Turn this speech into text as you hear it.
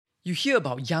You hear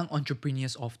about young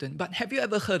entrepreneurs often, but have you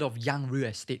ever heard of young real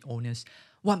estate owners?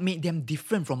 What made them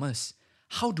different from us?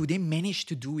 How do they manage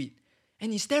to do it?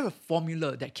 And is there a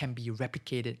formula that can be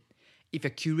replicated? If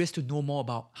you're curious to know more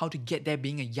about how to get there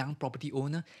being a young property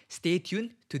owner, stay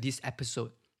tuned to this episode.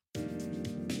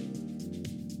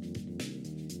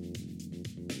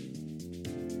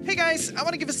 Hey guys, I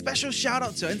want to give a special shout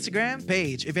out to our Instagram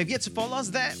page. If you have yet to follow us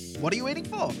there, what are you waiting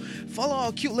for? Follow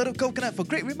our cute little coconut for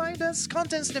great reminders,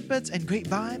 content snippets, and great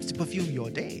vibes to perfume your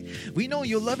day. We know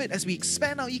you'll love it as we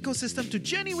expand our ecosystem to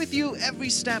journey with you every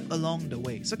step along the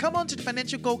way. So come on to the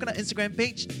Financial Coconut Instagram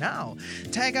page now.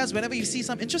 Tag us whenever you see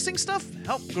some interesting stuff.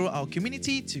 Help grow our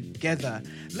community together.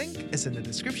 Link is in the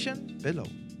description below.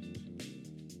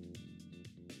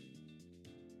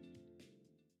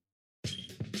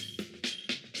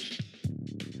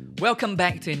 Welcome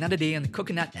back to another day on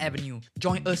Coconut Avenue.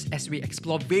 Join us as we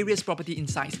explore various property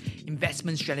insights,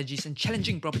 investment strategies, and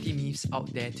challenging property myths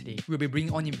out there today. We'll be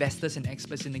bringing on investors and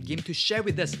experts in the game to share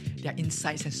with us their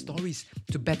insights and stories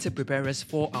to better prepare us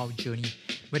for our journey.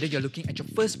 Whether you're looking at your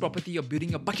first property or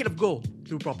building a bucket of gold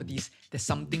through properties, there's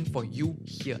something for you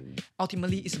here.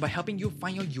 Ultimately, it's about helping you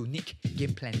find your unique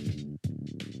game plan.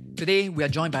 Today, we are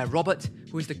joined by Robert,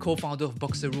 who is the co-founder of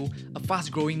Boxeroo, a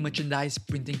fast-growing merchandise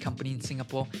printing company in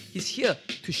Singapore. He's here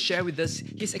to share with us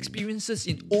his experiences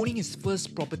in owning his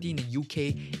first property in the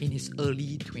UK in his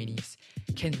early 20s.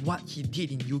 Can what he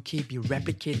did in UK be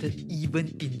replicated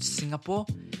even in Singapore?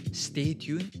 Stay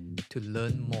tuned to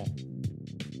learn more.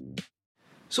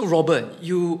 So Robert,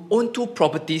 you own 2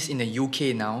 properties in the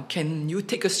UK now. Can you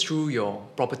take us through your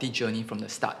property journey from the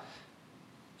start?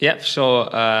 Yep,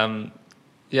 sure.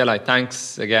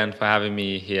 Thanks again for having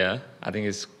me here. I think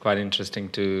it's quite interesting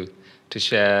to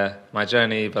share my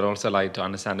journey, but also like to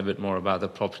understand a bit more about the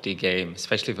property game,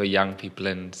 especially for young people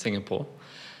in Singapore.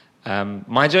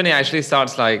 My journey actually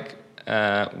starts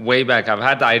way back. I've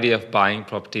had the idea of buying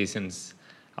property since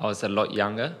I was a lot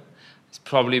younger. It's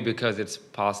probably because it's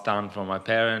passed down from my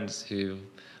parents, who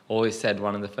always said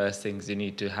one of the first things you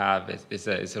need to have is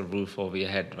a roof over your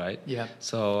head, right? Yeah.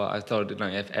 So I thought,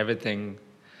 if everything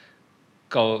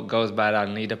goes bad, I'll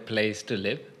need a place to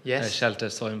live. Yes. Shelter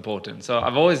is so important. So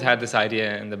I've always had this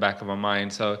idea in the back of my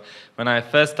mind. So when I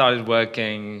first started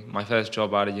working, my first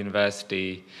job out of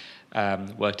university,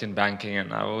 worked in banking,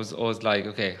 and I was always like,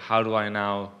 okay, how do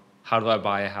I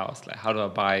buy a house? Like, how do I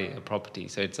buy a property?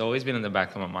 So it's always been in the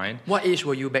back of my mind. What age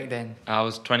were you back then? I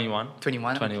was 21.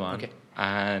 21? 21. Okay.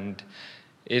 And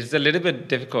it's a little bit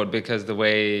difficult because the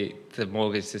way the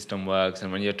mortgage system works,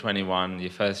 and when you're 21, your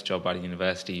first job out of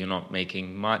university, you're not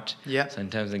making much. Yeah. So in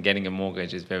terms of getting a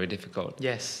mortgage, it's very difficult.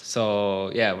 Yes.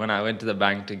 So yeah, when I went to the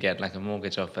bank to get like a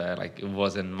mortgage offer, it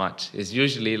wasn't much. It's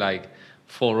usually like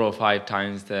 4 or 5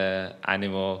 times the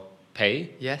annual pay.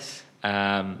 Yes.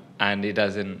 And it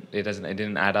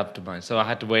didn't add up to much. So I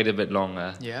had to wait a bit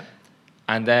longer. Yeah.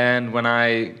 And then when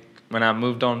I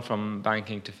moved on from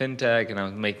banking to fintech and I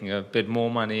was making a bit more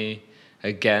money,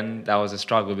 again, that was a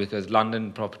struggle because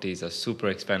London properties are super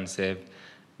expensive.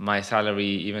 My salary,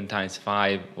 even times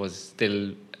 5, was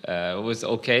still was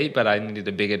okay, but I needed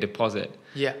a bigger deposit.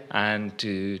 Yeah. And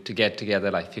to get together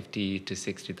like 50 to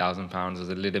 60,000 pounds was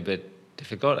a little bit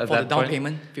difficult at For that the down point.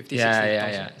 payment, 50, Yeah.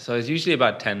 60,000. So it's usually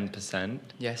about 10%.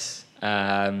 Yes.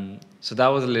 So that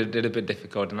was a little bit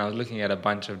difficult, and I was looking at a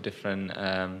bunch of different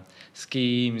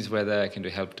schemes, whether I can do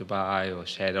help to buy or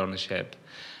shared ownership,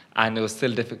 and it was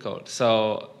still difficult.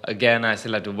 So again, I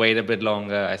still had to wait a bit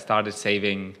longer. I started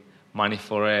saving money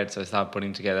for it, so I started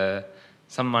putting together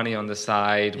some money on the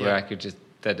side where I could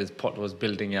this pot was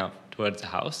building up towards the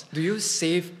house. Do you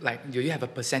save, do you have a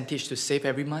percentage to save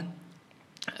every month?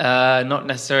 Not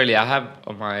necessarily. I have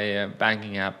on my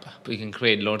banking app, we can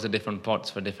create loads of different pots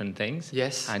for different things.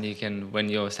 Yes. And you can, when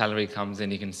your salary comes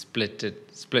in, you can split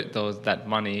that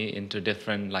money into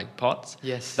different pots.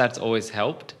 Yes. That's always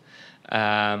helped.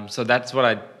 So that's what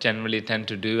I generally tend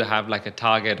to do. Have a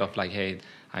target of hey,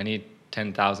 I need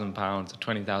 £10,000 or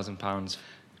 £20,000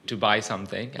 to buy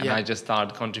something, and I just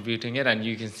start contributing it, and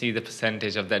you can see the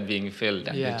percentage of that being filled,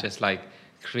 and it just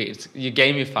you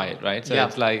gamify it, right? So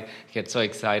it's you get so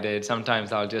excited.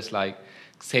 Sometimes I'll just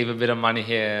save a bit of money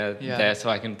here, there, so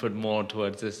I can put more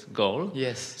towards this goal.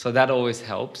 Yes. So that always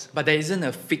helps. But there isn't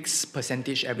a fixed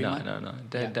percentage every month?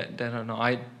 No.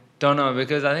 I don't know,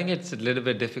 because I think it's a little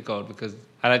bit difficult because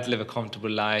I like to live a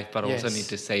comfortable life, but also need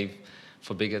to save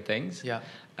for bigger things. Yeah.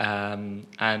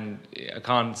 And I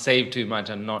can't save too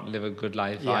much and not live a good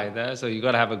life either. So you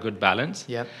got to have a good balance.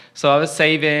 Yep. So I was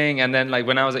saving, and then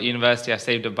when I was at university, I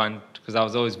saved a bunch because I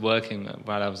was always working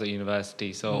while I was at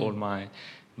university. So all my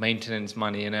maintenance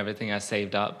money and everything I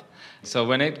saved up. So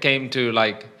when it came to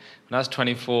like when I was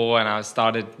 24 and I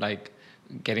started like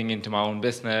getting into my own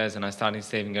business and I started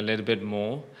saving a little bit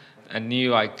more, I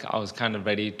knew I was kind of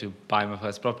ready to buy my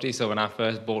first property. So when I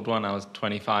first bought one, I was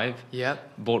 25. Yeah.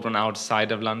 Bought one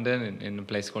outside of London in a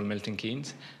place called Milton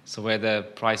Keynes. So where the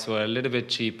price were a little bit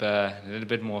cheaper, a little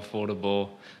bit more affordable.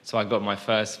 So I got my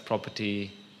first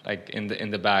property like in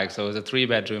the bag. So it was a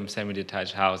 3-bedroom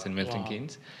semi-detached house in Milton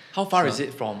Keynes. How far is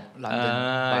it from London?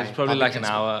 by It's probably public like an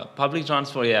transport? hour. Public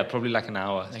transport, yeah, probably like an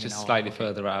hour. Like just an hour, slightly okay.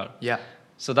 further out. Yeah.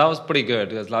 So that was pretty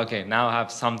good. It was like, okay, now I have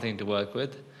something to work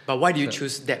with. But why do you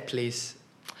choose that place?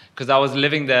 Because I was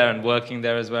living there and working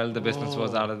there as well. The business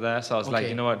was out of there. So I was like, Okay.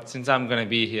 you know what, since I'm going to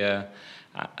be here,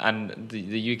 and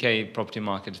the UK property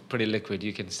market is pretty liquid.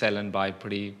 You can sell and buy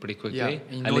pretty quickly. Yeah, you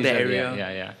At know least the at area.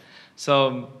 Yeah.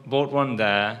 So bought one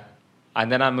there. And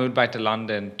then I moved back to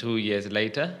London 2 years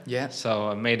later. Yeah. So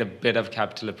I made a bit of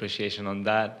capital appreciation on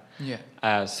that.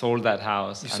 Yeah. Sold that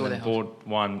house. You And sold then that house. bought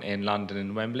one in London,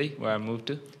 in Wembley, where I moved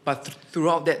to. But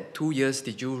throughout that 2 years,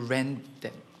 did you rent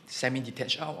that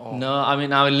semi-detached out? Or? No, I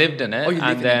mean, I lived in it. Oh, you lived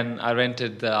and in then I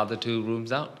rented the other 2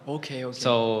 rooms out. Okay.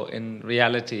 So in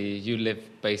reality, you live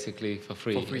basically for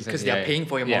free. For free, isn't 'cause it? they are Yeah, paying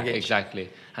for your yeah, mortgage. exactly.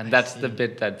 And I that's see. the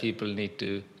bit that people need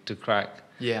to crack.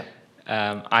 Yeah.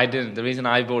 I didn't. The reason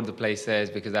I bought the place there is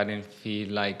because I didn't feel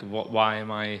like, why am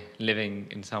I living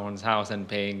in someone's house and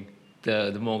paying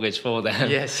the mortgage for them?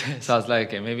 Yes. So I was like,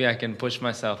 okay, maybe I can push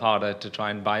myself harder to try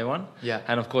and buy one. Yeah.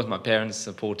 And of course, my parents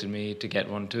supported me to get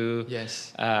one too.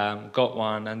 Yes. Got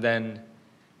one, and then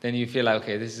you feel like,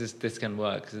 okay, this can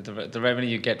work. 'Cause the revenue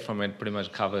you get from it pretty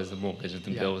much covers the mortgage and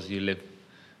the Yeah. bills you live.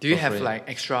 Do you for have free. like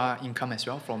extra income as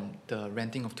well from the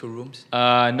renting of 2 rooms?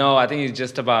 No, I think it's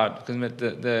just about because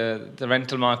the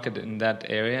rental market in that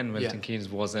area in Milton Yeah. Keynes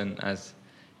wasn't as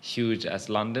huge as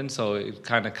London, so it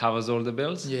kind of covers all the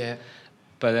bills. Yeah.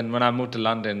 But then when I moved to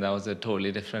London, that was a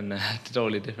totally different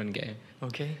game.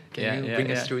 Okay. Can Yeah, you yeah,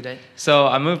 bring us yeah. through that? So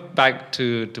I moved back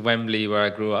to Wembley where I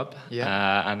grew up,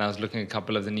 Yeah. and I was looking at a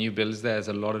couple of the new builds there. There's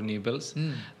a lot of new builds.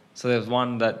 Mm. So there's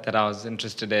one that I was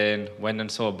interested in, went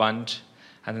and saw a bunch.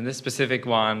 And then this specific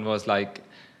one was like,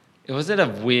 it was at a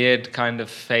weird kind of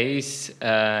phase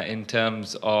in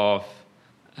terms of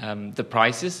the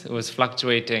prices. It was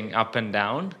fluctuating up and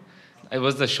down. It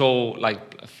was the show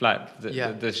like flat,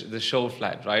 the show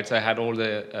flat, right? So I had all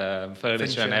the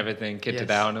furniture and everything kitted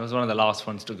Yes. out. And it was one of the last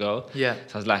ones to go. Yeah.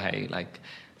 So I was like, hey, like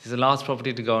this is the last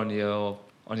property to go on your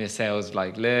sales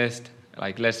like list.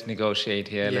 Like, let's negotiate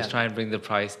here. Let's Yeah. try and bring the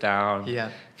price down. Yeah.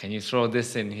 Can you throw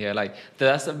this in here? Like,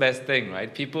 that's the best thing, right?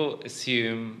 People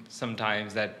assume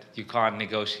sometimes that you can't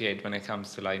negotiate when it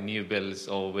comes to like new builds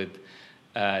or with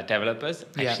developers.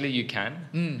 Yeah. Actually, you can.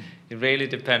 Mm. It really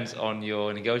depends on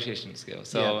your negotiation skills.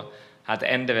 So Yeah. at the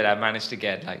end of it, I managed to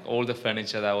get like all the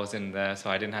furniture that was in there, so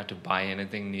I didn't have to buy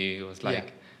anything new. It was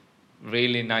like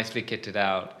really nicely kitted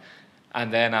out. And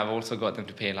then I've also got them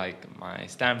to pay like my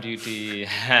stamp duty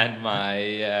and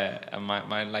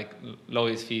my like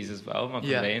lawyer's fees as well, my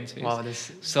conveyance fees. Wow,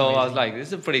 that's So I was amazing. like, this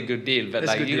is a pretty good deal, but That's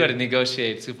like good you deal. got to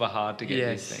negotiate super hard to get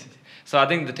Yes. these things. So I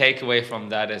think the takeaway from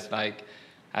that is like,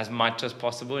 as much as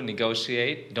possible,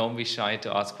 negotiate. Don't be shy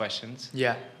to ask questions.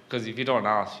 Yeah. Because if you don't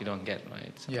ask, you don't get,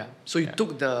 right? So, Yeah. So you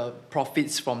took the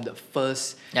profits from the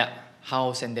first yeah.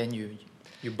 house and then you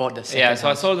bought the second Yeah, so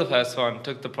I house. sold the first one,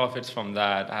 took the profits from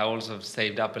that. I also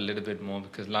saved up a little bit more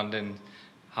because London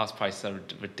house prices are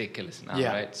ridiculous now,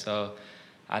 Yeah. right? So,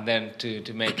 and then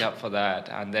to make up for that,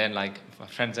 and then like my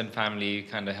friends and family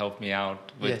kind of helped me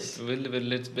out with, Yes. with a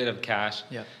little bit of cash.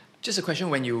 Yeah. Just a question: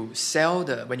 when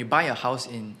you buy a house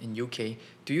in UK,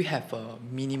 do you have a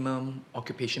minimum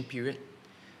occupation period?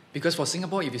 Because for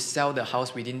Singapore, if you sell the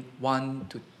house within 1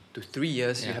 to 3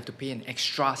 years, you Yeah. have to pay an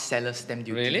extra seller stamp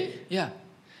duty. Really? Yeah.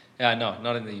 Yeah, no,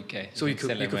 not in the UK. So you can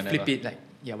could sell it whenever. flip it like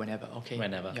whenever. Okay.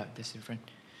 Whenever. Yeah, that's different.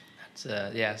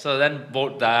 Yeah, so then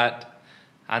bought that,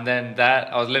 and then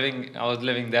I was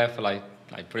living there for like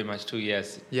pretty much 2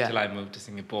 years Yeah. till I moved to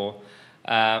Singapore.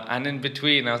 And in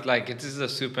between, I was like, this is a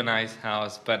super nice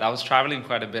house, but I was traveling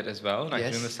quite a bit as well. Like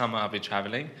Yes. during the summer, I'll be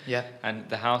traveling, Yeah. and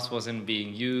the house wasn't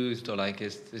being used or like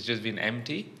it's just been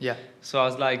empty. Yeah. So I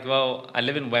was like, well, I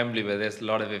live in Wembley where there's a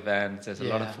lot of events, there's a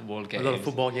lot of Yeah. football games. A lot of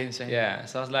football games. Yeah,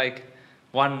 so I was like,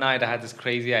 one night I had this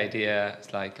crazy idea.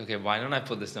 It's like, okay, why don't I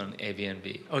put this on Airbnb?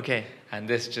 Okay. And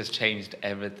this just changed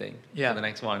everything. Yeah. For the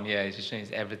next 1 year, it just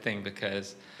changed everything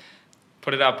because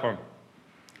put it up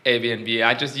Airbnb.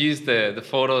 I just used the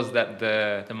photos that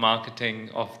the marketing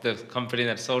of the company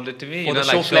that sold it to me. For the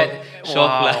like show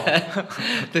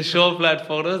flat. the show flat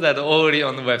photos that are already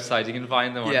on the website. You can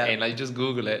find them on Yeah. AIM. Like, you just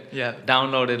Google it. Yeah.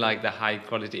 Downloaded like the high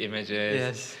quality images.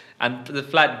 Yes. And the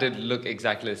flat did look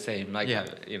exactly the same. Like, Yeah.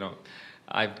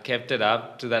 I kept it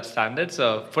up to that standard.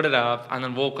 So put it up and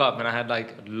then woke up and I had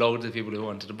like loads of people who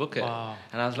wanted to book it. Wow.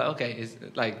 And I was like, okay,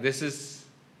 this is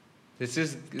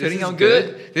Turning out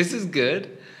good. This is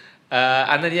good.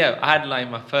 And then I had like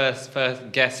my first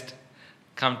guest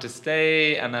come to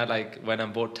stay, and I like went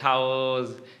and bought towels,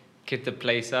 kit the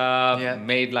place up, Yeah.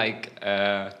 made like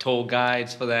tour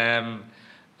guides for them,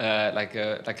 like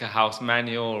a house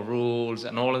manual, rules,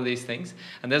 and all of these things.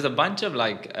 And there's a bunch of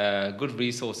like good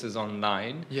resources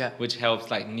online, Yeah. which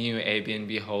helps like new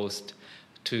Airbnb host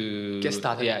to Get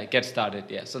started. get started.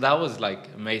 Yeah, so that was like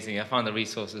amazing. I found the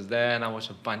resources there, and I watched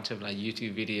a bunch of like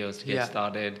YouTube videos to get Yeah.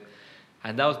 started,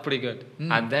 and that was pretty good.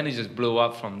 And then it just blew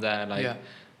up from there. Like Yeah.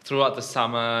 throughout the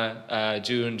summer,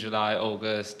 June, July,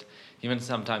 August, even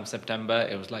sometimes September,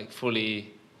 it was like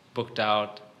fully booked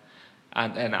out.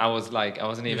 And I was like, I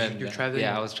wasn't even. You're traveling?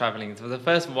 Yeah, I was traveling. For the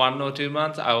first 1 or 2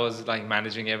 months, I was like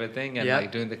managing everything and Yeah.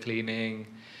 like doing the cleaning,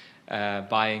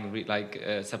 buying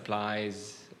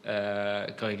supplies,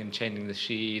 going and changing the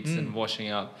sheets and washing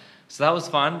up. So that was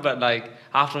fun, but like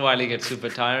after a while, it gets super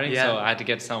tiring. Yeah. So I had to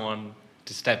get someone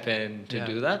to step in to Yeah.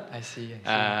 do that. I see.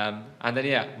 And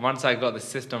then once I got the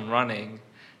system running,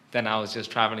 then I was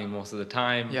just traveling most of the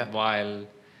time Yeah. while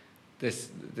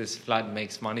this flat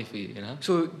makes money for you, you know.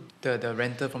 So the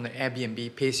renter from the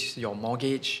Airbnb pays your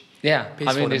mortgage. Yeah, Pays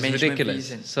I for mean, the it's management ridiculous.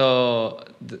 fees and- So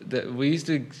we used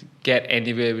to get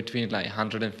anywhere between like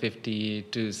 150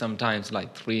 to sometimes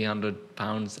like 300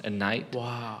 pounds a night.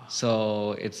 Wow.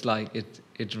 So it's like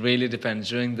it really depends.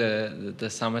 During the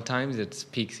summer times, it's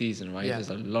peak season, right? Yeah.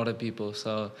 There's a lot of people,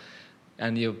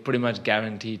 and you're pretty much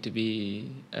guaranteed to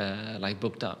be like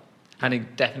booked up, and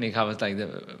it definitely covers like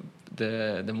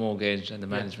the mortgage and the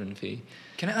management fee.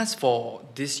 Can I ask, for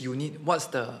this unit, what's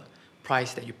the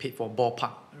price that you paid for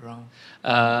ballpark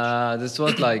around? This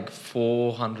was like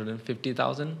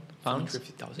 450,000 pounds.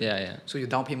 450,000. Yeah. So your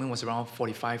down payment was around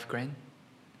 45 grand?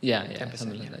 Yeah, 10%,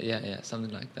 something like yeah. that. Yeah,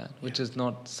 something like that, which is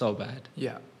not so bad.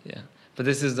 Yeah. Yeah, but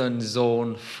this is in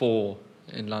zone 4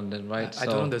 in London, right? I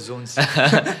don't know the zones.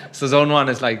 So zone 1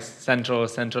 is like central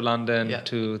London, Yeah.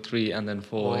 2, 3, and then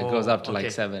 4. It Oh, goes up to okay.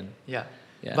 like 7. Yeah.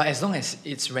 Yeah. But as long as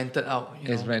it's rented out,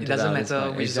 It's it rented doesn't out, it's matter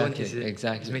fine. which zone Exactly, is it.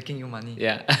 exactly. It's making you money.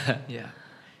 Yeah. Yeah.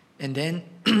 And then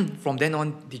from then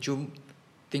on, did you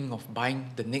think of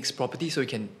buying the next property so you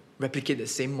can replicate the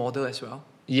same model as well?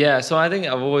 Yeah, so I think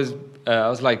I've always, I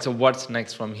was like, so what's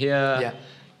next from here? Yeah.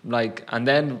 Like, and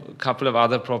then a couple of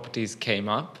other properties came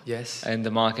up Yes. in the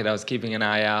market. I was keeping an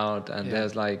eye out, and Yeah.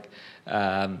 there's like,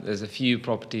 there's a few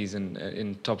properties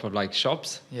in top of like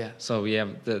shops. Yeah. So we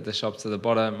have the shops at the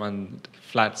bottom and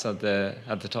flats at the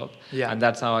top. Yeah. And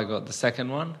that's how I got the second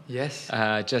one. Yes.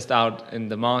 Just out in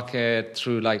the market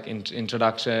through like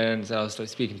introductions. I was like,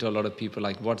 speaking to a lot of people,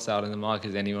 like what's out in the market?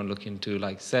 Is anyone looking to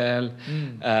like sell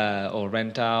or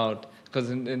rent out? Because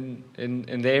in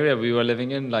the area we were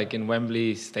living in, like in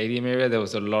Wembley Stadium area, there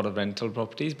was a lot of rental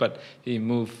properties. But we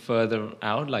moved further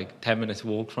out, like 10 minutes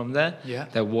walk from there. Yeah.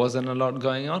 There wasn't a lot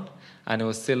going on. And it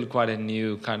was still quite a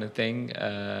new kind of thing,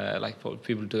 like for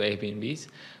people to do Airbnbs.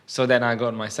 So then I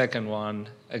got my second one,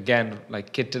 again,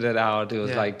 like kitted it out. It was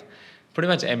Yeah. like pretty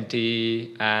much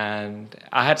empty. And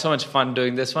I had so much fun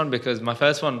doing this one because my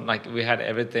first one, like we had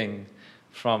everything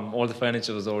from all the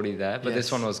furniture was already there. But this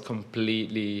Yes. one was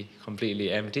completely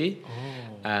empty.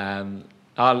 Oh.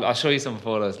 I'll show you some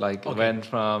photos. Like Okay. went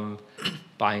from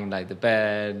buying like the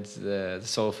beds, the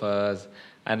sofas,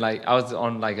 and like I was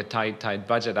on like a tight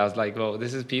budget. I was like, well,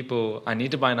 this is people. I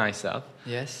need to buy nice stuff,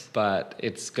 Yes. but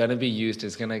it's gonna be used.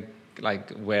 It's gonna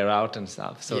like wear out and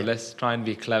stuff. So Yeah. let's try and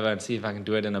be clever and see if I can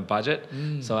do it in a budget.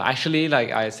 So actually,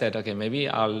 like I said, okay, maybe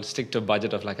I'll stick to a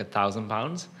budget of like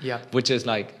 £1,000. Yeah. Which is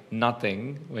like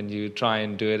nothing when you try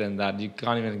and do it, and that you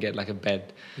can't even get like a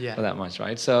bed Yeah. for that much,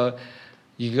 right? So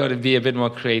you got to be a bit more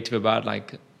creative about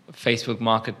like Facebook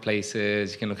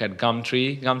marketplaces. You can look at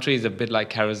Gumtree. Gumtree is a bit like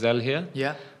Carousel here.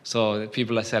 Yeah. So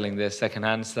people are selling their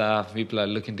secondhand stuff. People are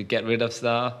looking to get rid of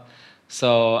stuff.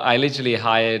 So I literally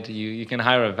hired you can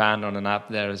hire a van on an app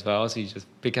there as well. So you just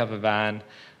pick up a van,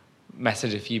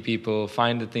 message a few people,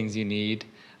 find the things you need,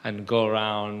 and go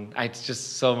around. It's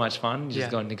just so much fun. You just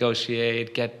Yeah. go and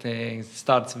negotiate, get things,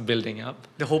 starts building up.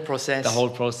 The whole process. The whole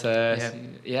process.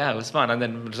 Yeah. Yeah, it was fun. And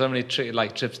then so many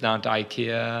trips down to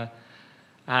IKEA.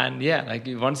 And yeah, like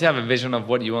once you have a vision of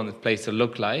what you want the place to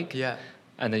look like, Yeah.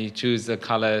 and then you choose the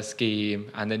color scheme,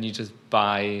 and then you just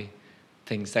buy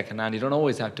things secondhand. You don't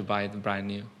always have to buy the brand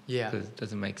new. Yeah. Because it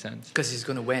doesn't make sense. Because it's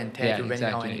going to wear and tear if you rent it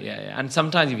out anyway. Yeah. And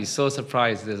sometimes you'll be so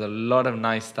surprised. There's a lot of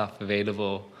nice stuff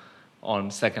available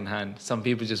on secondhand. Some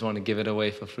people just want to give it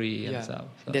away for free and stuff.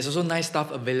 So. There's also nice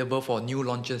stuff available for new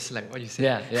launches, like what you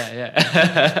said.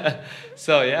 Yeah.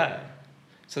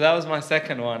 So that was my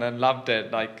second one, and loved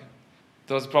it. Like,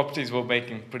 those properties were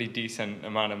making pretty decent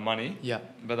amount of money. Yeah.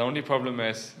 But the only problem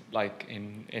is, like,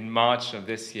 in March of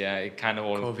this year, it kind of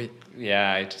all... COVID.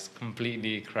 Yeah, it just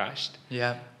completely crashed.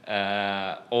 Yeah.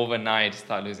 Overnight,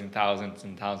 started losing thousands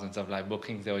and thousands of like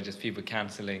bookings. There were just people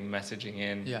cancelling, messaging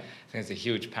in. Yeah. I think it's a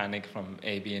huge panic from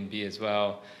Airbnb as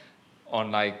well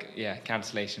on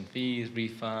cancellation fees,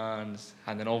 refunds,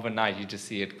 and then overnight you just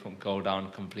see it go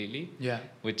down completely. Yeah.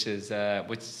 Which is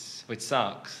which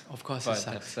sucks. Of course, but it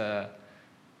sucks.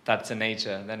 That's the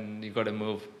nature. Then you've got to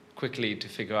move quickly to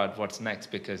figure out what's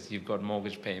next, because you've got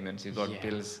mortgage payments, you've got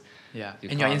bills. Yeah, You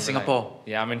and you're in can't Singapore.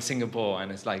 I'm in Singapore,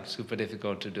 and it's like super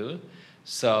difficult to do.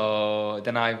 So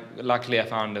then luckily I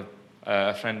found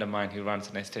a friend of mine who runs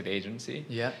an estate agency.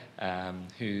 Yeah.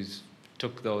 Who's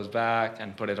took those back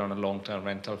and put it on a long-term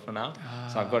rental for now.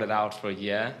 So I've got it out for a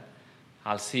year.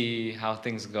 I'll see how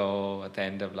things go at the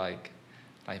end of like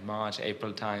March,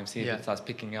 April time, see if it starts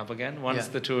picking up again. Once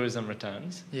the tourism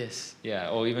returns. Yes. Yeah,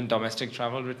 or even domestic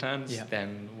travel returns, Yeah.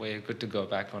 then we're good to go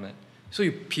back on it. So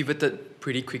you pivoted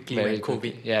pretty quickly Very when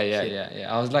quickly. COVID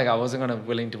Yeah. I was like, I wasn't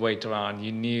willing to wait around.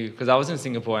 You knew, because I was in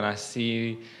Singapore and I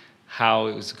see how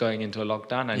it was going into a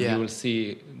lockdown, and you will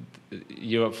see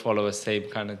Europe follow a same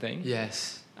kind of thing.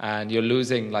 Yes. And you're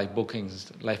losing like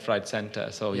bookings left, right,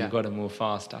 center. So you've got to move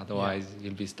fast, otherwise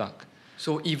you'll be stuck.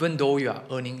 So even though you are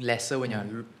earning lesser when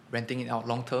you're renting it out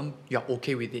long term, you're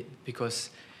okay with it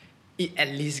because it at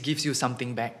least gives you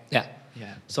something back. Yeah.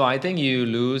 So I think you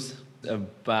lose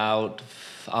about,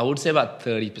 I would say about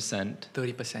 30%.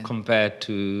 30%. Compared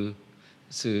to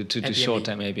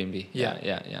short-term Airbnb.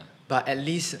 Yeah. But at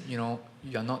least,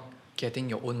 you're not getting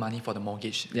your own money for the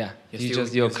mortgage. Yeah. You're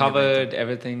You're covered,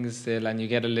 everything's still, and you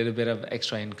get a little bit of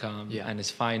extra income, and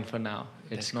it's fine for now.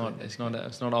 It's not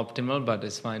optimal, but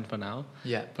it's fine for now.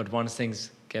 Yeah. But once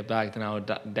things get back, then I would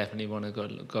definitely want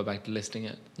to go back to listing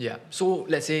it. Yeah. So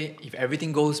let's say if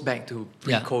everything goes back to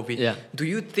pre-COVID, do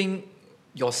you think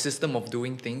your system of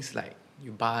doing things like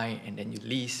you buy and then you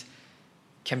lease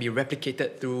can be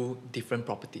replicated through different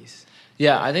properties?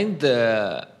 Yeah, I think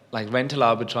rental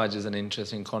arbitrage is an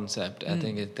interesting concept. I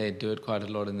think they do it quite a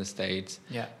lot in the States,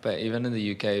 but even in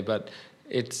the UK. But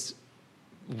it's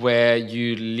where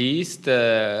you lease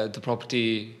the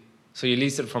property. So you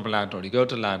lease it from a landlord. You go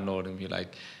to a landlord and be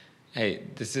like, hey,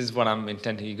 this is what I'm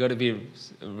intending. You got to be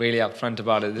really upfront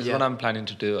about it. This is what I'm planning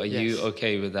to do. Are you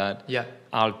okay with that? Yeah.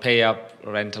 I'll pay up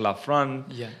rental up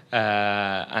front. Yeah.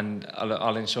 And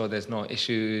I'll ensure there's no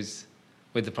issues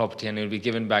with the property, and it'll be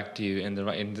given back to you in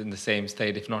the same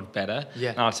state, if not better. Yeah.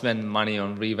 And I'll spend money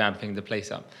on revamping the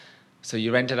place up. So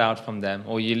you rent it out from them,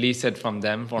 or you lease it from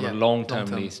them on a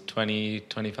long-term lease, 20,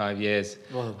 25 years,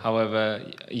 however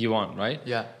you want, right?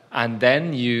 Yeah. And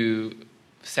then you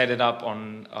set it up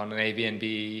on an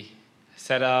Airbnb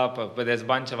setup, but there's a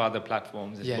bunch of other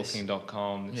platforms. There's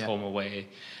Booking.com, there's HomeAway.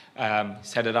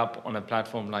 Set it up on a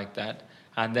platform like that,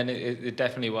 and then it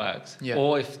definitely works. Yeah.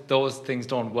 Or if those things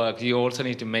don't work, you also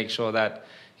need to make sure that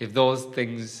if those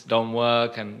things don't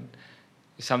work and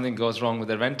if something goes wrong with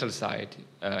the rental side,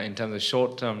 in terms of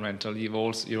short-term rental,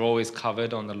 you're always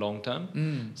covered on the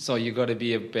long-term. So you've got to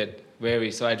be a bit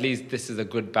wary. So at least this is a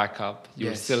good backup.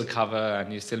 You'll still cover,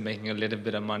 and you're still making a little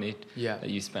bit of money that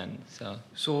you spend.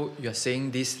 So you're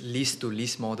saying this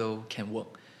lease-to-lease model can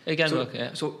work? It can work,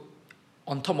 yeah. So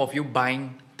on top of you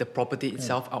buying the property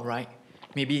itself outright,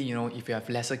 maybe, if you have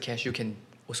lesser cash, you can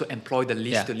also employ the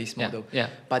lease-to-lease model. Yeah.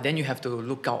 But then you have to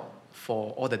look out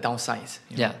for all the downsides.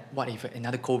 What if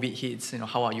another COVID hits?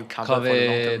 How are you covered for the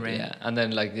long-term rent? Yeah. And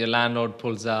then your landlord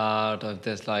pulls out, or if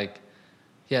there's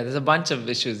there's a bunch of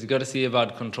issues. You got to see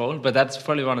about control, but that's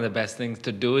probably one of the best things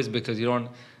to do, is because if you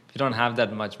don't have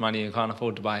that much money, you can't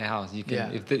afford to buy a house. You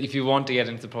can, if you want to get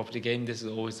into the property game, this is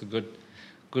always a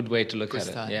good way to look at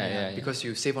it. Yeah. Because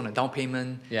you save on a down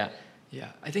payment. Yeah.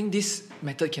 I think this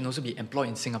method can also be employed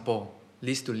in Singapore,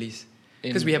 lease to lease.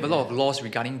 Because we have a lot of laws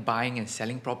regarding buying and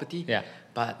selling property. Yeah.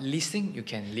 But leasing, you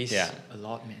can lease a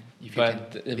lot, man.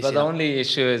 But the only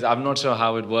issue is, I'm not sure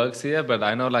how it works here, but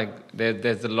I know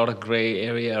there's a lot of grey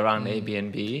area around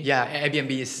Airbnb. Yeah,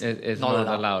 Airbnb is not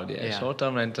allowed. Yeah.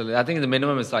 Short-term rental, I think the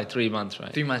minimum is 3 months,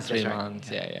 right? 3 months, 3 months,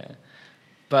 yeah.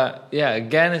 But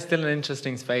again, it's still an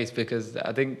interesting space, because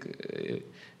I think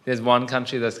there's one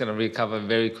country that's going to recover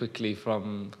very quickly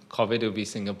from COVID, it will be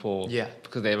Singapore. Yeah.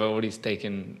 Because they've already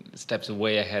taken steps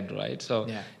way ahead, right? So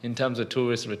Yeah. in terms of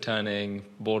tourists returning,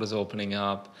 borders opening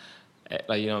up,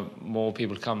 more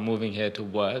people moving here to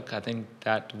work, I think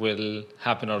that will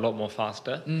happen a lot more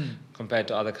faster compared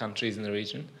to other countries in the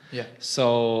region. Yeah.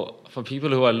 So for people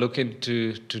who are looking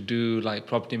to do like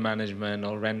property management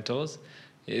or rentals,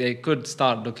 they could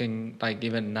start looking like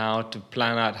even now to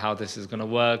plan out how this is going to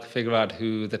work, figure out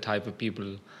who the type of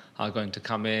people are going to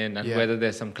come in, and whether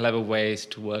there's some clever ways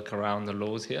to work around the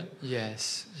laws here.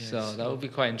 Yes. So that would be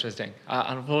quite interesting.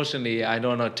 Unfortunately, I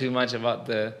don't know too much about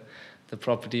the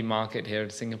property market here in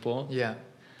Singapore. Yeah.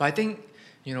 But I think,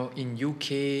 in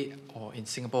UK or in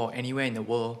Singapore or anywhere in the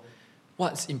world,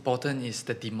 what's important is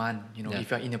the demand.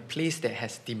 If you're in a place that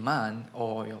has demand,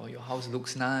 or your house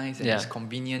looks nice and it's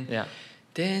convenient,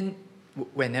 then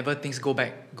whenever things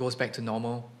goes back to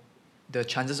normal, the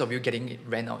chances of you getting it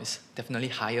rent out is definitely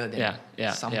higher than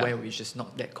somewhere which is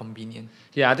not that convenient.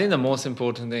 Yeah, I think the most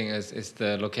important thing is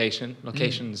the location.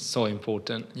 Location is so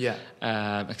important. Yeah.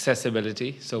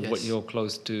 Accessibility. So what you're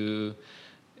close to,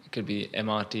 it could be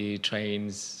MRT,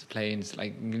 trains, planes.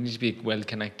 Like you need to be well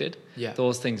connected. Yeah.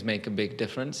 Those things make a big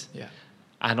difference. Yeah.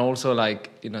 And also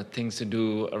things to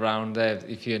do around there.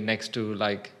 If you're next to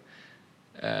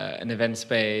an event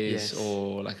space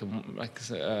or like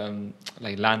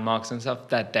landmarks and stuff,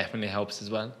 that definitely helps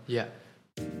as well. Yeah.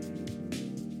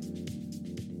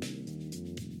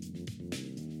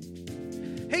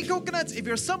 Hey Coconuts, if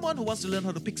you're someone who wants to learn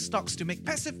how to pick stocks to make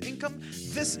passive income,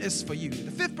 this is for you.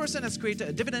 The Fifth Person has created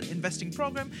a dividend investing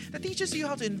program that teaches you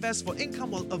how to invest for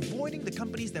income while avoiding the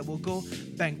companies that will go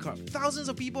bankrupt. Thousands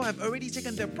of people have already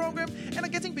taken their program and are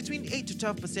getting between 8 to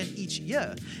 12% each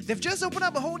year. They've just opened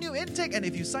up a whole new intake, and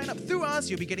if you sign up through us,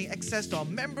 you'll be getting access to our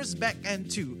members back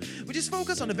end too, which is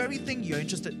focused on the very thing you're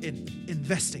interested in,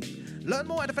 investing. Learn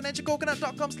more at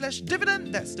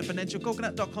thefinancialcoconut.com/dividend. That's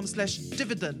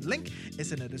thefinancialcoconut.com/dividend. Link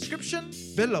is in the description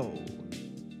below.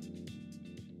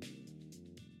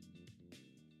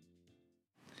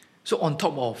 So on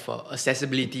top of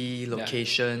accessibility,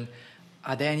 location,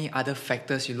 are there any other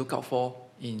factors you look out for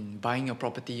in buying your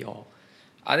property? Or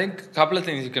I think a couple of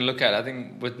things you can look at. I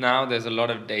think with now there's a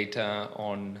lot of data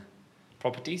on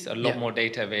properties, a lot more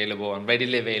data available and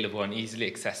readily available and easily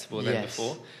accessible than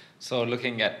before. So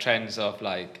looking at trends of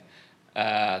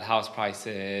house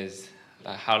prices,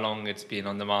 how long it's been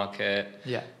on the market,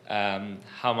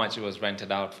 how much it was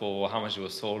rented out for, how much it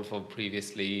was sold for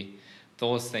previously,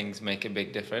 those things make a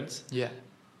big difference. Yeah.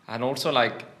 And also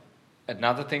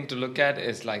another thing to look at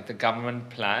is the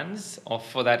government plans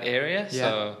for that area. Yeah.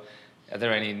 So are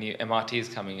there any new MRTs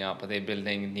coming up? Are they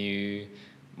building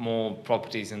more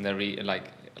properties in the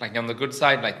on the good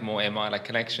side, more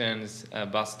connections,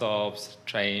 bus stops,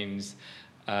 trains,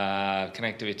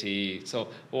 connectivity. So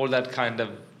all that kind of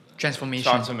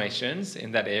transformations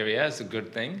in that area is a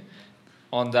good thing.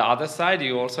 On the other side,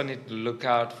 you also need to look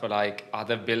out for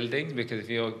other buildings, because if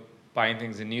you're buying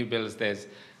things in new builds,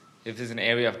 if there's an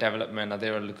area of development,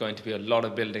 there are going to be a lot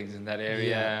of buildings in that area.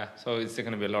 Yeah. So is there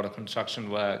going to be a lot of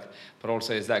construction work? But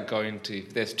also, is that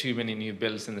if there's too many new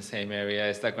builds in the same area,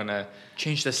 is that going to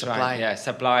change the supply? Yeah,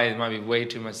 supply. It might be way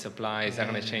too much supply. Is that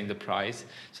going to change the price?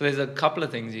 So there's a couple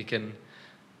of things you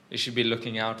should be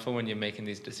looking out for when you're making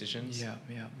these decisions. Yeah.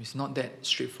 It's not that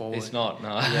straightforward. It's not,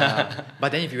 no. Yeah.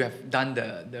 But then if you have done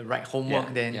the right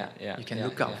homework, then you can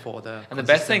look out for the... And the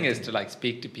best thing is to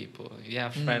speak to people. If you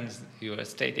have friends who are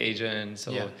estate agents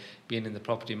or been in the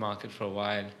property market for a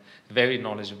while, very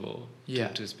knowledgeable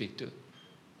to speak to.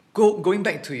 Going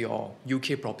back to your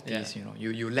UK properties,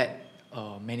 you let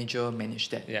a manager manage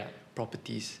that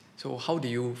properties. So how do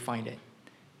you find it?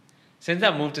 Since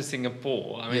I moved to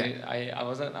Singapore, I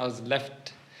was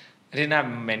left. I didn't have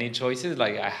many choices.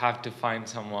 I have to find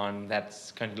someone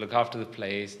that's going to look after the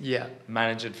place,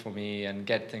 manage it for me, and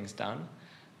get things done.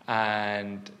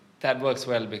 And that works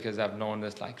well because I've known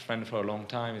this friend for a long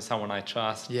time. It's someone I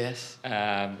trust. Yes.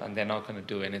 And they're not going to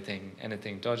do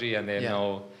anything dodgy, and they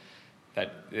know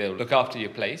that they'll look after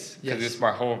your place because it's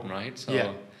my home, right?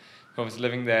 So whoever's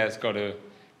living there has got to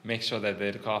make sure that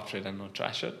they look after it and not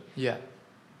trash it. Yeah.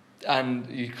 And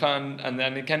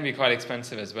then it can be quite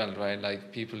expensive as well,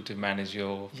 right? People to manage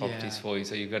your properties for you.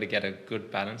 So you've got to get a good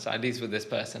balance. At least with this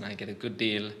person, I get a good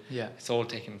deal. Yeah. It's all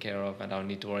taken care of and I don't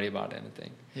need to worry about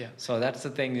anything. Yeah. So that's the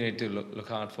thing you need to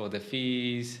look out for: the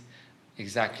fees,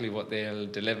 exactly what they'll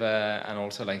deliver, and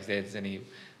also there's any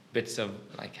bits of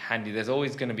handy. There's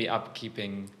always going to be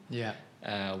upkeeping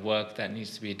work that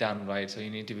needs to be done, right? So you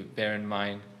need to bear in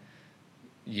mind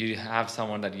you have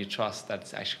someone that you trust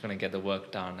that's actually going to get the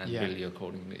work done and bill you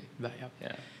accordingly.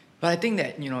 Yeah. But I think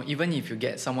that, even if you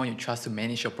get someone you trust to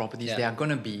manage your properties, Yeah. there are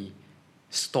going to be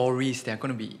stories, there are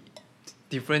going to be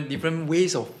different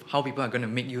ways of how people are going to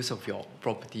make use of your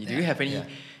property. Do you have any Yeah.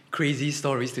 crazy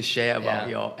stories to share about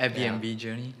Yeah. your Airbnb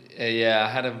journey? Yeah, I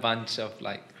had a bunch of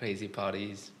like crazy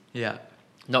parties. Yeah.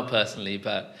 Not personally,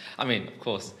 but I mean, of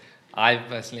course, I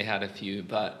personally had a few,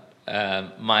 but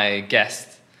my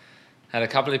guests had a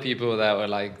couple of people that were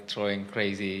like throwing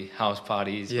crazy house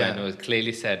parties Yeah. when it was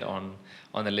clearly said on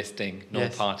the listing, no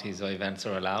Yes. parties or events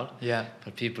are allowed. Yeah.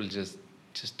 But people just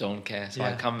don't care. So I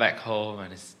Yeah. come back home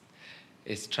and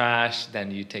it's trash.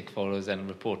 Then you take photos and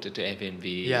report it to Airbnb.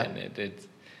 Yeah. And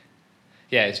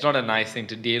it's not a nice thing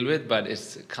to deal with, but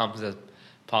it comes as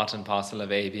part and parcel of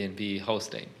Airbnb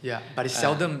hosting. Yeah. But it's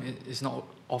seldom, it's not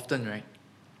often, right?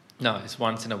 No, it's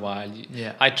once in a while.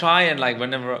 Yeah. I try and like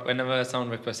whenever someone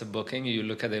requests a booking, you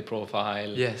look at their profile.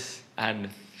 Yes. And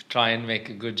try and make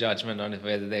a good judgment on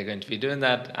whether they're going to be doing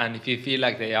that. And if you feel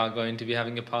like they are going to be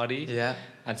having a party, Yeah.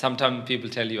 and sometimes people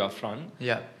tell you up front,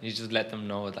 Yeah. you just let them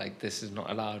know like this is not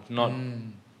allowed. Not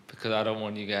because I don't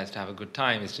want you guys to have a good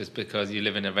time. It's just because you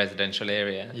live in a residential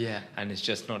area. Yeah. And it's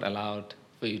just not allowed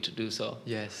for you to do so.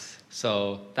 Yes.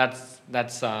 So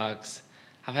that sucks.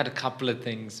 I've had a couple of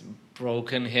things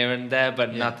broken here and there,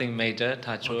 but Yeah. nothing major,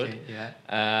 touch wood. Okay.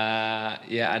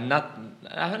 Yeah. And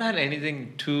I haven't had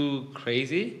anything too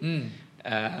crazy.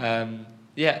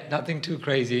 Nothing too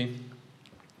crazy.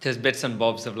 Just bits and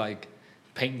bobs of like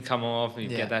paint come off, and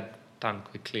you Yeah. get that done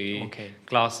quickly. Okay.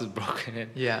 Glass is broken in.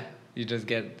 Yeah. You just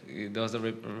get those are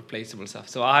replaceable stuff.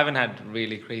 So I haven't had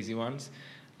really crazy ones.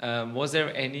 Was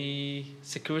there any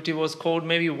security was called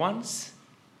maybe once?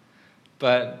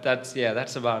 But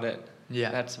that's about it. Yeah.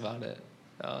 That's about it.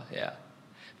 Oh, yeah.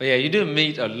 But yeah, you do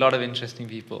meet a lot of interesting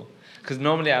people. Because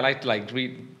normally I like to like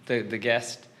greet the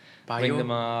guest, bring Bio. them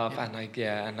up,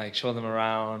 Yeah. and show them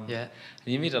around. Yeah.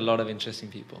 And you meet a lot of interesting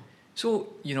people. So,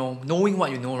 knowing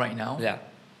what you know right now, Yeah.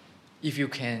 if you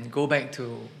can go back to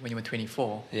when you were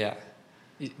 24, Yeah.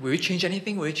 will you change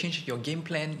anything? Will you change your game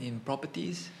plan in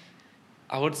properties?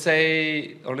 I would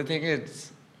say only thing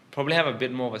is probably have a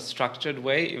bit more of a structured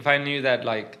way. If I knew that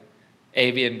like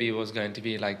Airbnb was going to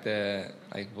be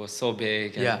was so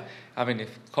big. And, Yeah. I mean, if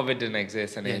COVID didn't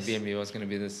exist and Yes. Airbnb was going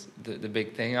to be the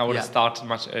big thing, I would have Yeah. started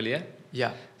much earlier.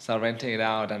 Yeah. So renting it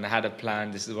out and I had a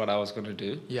plan. This is what I was going to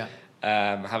do. Yeah.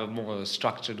 Have a more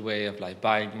structured way of like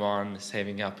buying one,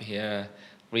 saving up here,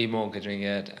 remortgaging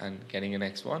it, and getting a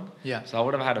next one. Yeah. So I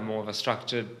would have had a more of a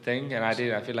structured thing, and I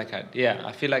did. I feel like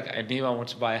I knew I wanted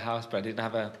to buy a house, but I didn't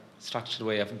have a structured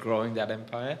way of growing that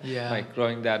empire. Yeah. Like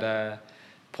growing that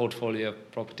portfolio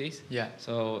of properties. Yeah.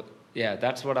 So yeah,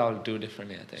 that's what I'll do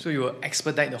differently, I think. So you will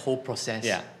expedite the whole process.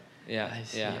 Yeah. I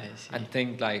see. And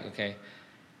think like, okay,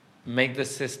 make the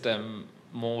system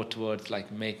more towards like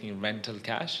making rental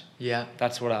cash. Yeah.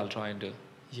 That's what I'll try and do.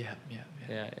 Yeah.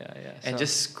 Yeah. And So-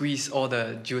 just squeeze all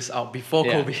the juice out before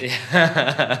COVID.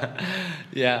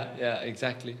 Yeah,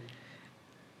 exactly.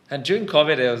 And during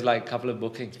COVID, there was like a couple of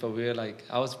bookings, but we were like,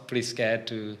 I was pretty scared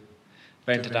to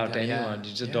rent it out to anyone.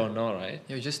 You just don't know, right?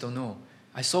 Yeah, you just don't know.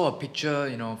 I saw a picture,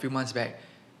 a few months back.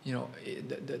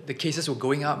 The cases were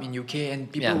going up in UK,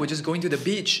 and people were just going to the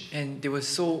beach, and they were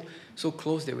so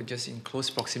close. They were just in close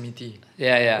proximity.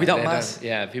 Yeah. Without They don't- masks.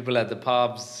 Yeah, people at the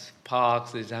pubs,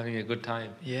 parks, is having a good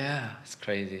time. Yeah, It's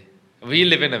crazy. We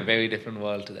live in a very different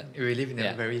world to them. we live in a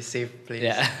Yeah. very safe place.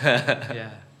 Yeah.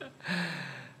 Yeah.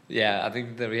 Yeah, I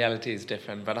think the reality is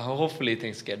different, but hopefully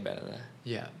things get better there.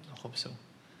 Yeah, I hope so.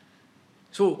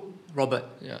 So, Robert,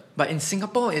 Yeah. but in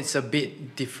Singapore, it's a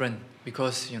bit different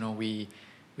because,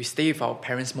 we stay with our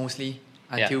parents mostly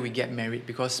until we get married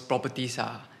because properties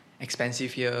are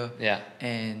expensive here. Yeah.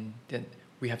 And then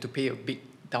we have to pay a big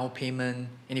down payment.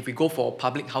 And if we go for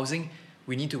public housing,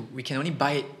 we can only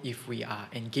buy it if we are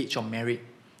engaged or married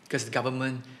because the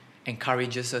government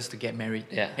encourages us to get married.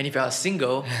 Yeah. And if you are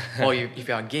single or if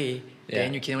you are gay, then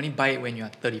Yeah. you can only buy it when you are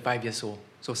 35 years old.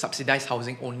 So subsidized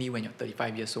housing only when you're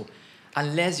 35 years old.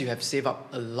 Unless you have saved up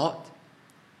a lot,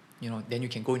 then you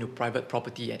can go into private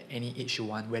property at any age you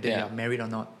want, whether you are married or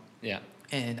not. Yeah.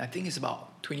 And I think it's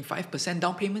about 25%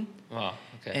 down payment. Wow.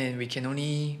 Okay. And we can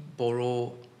only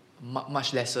borrow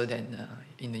much lesser than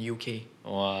in the UK.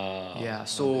 Wow. Yeah,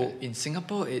 so in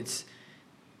Singapore,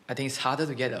 I think it's harder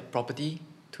to get a property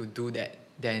to do that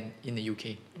than in the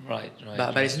UK. Right.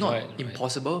 But it's not right.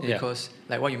 impossible Yeah. because,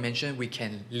 like what you mentioned, we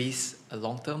can lease a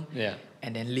long term Yeah.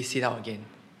 and then lease it out again.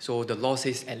 So the law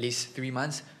says at least 3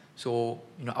 months. So,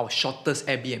 our shortest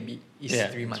Airbnb is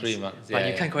 3 months. 3 months. But Yeah,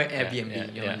 you can't call it yeah,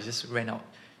 Airbnb, yeah. you just rent out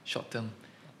short term.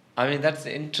 I mean, that's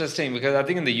interesting because I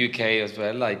think in the UK as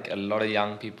well, like a lot of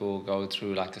young people go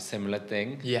through like a similar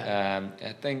thing. Yeah.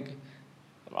 I think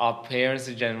our parents'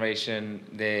 generation,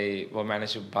 they will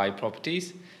manage to buy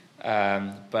properties.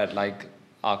 But like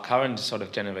our current sort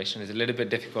of generation is a little bit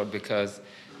difficult because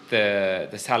the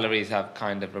salaries have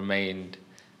kind of remained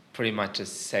pretty much the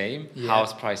same. Yeah.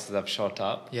 House prices have shot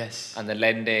up. Yes. And the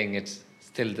lending, it's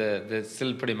still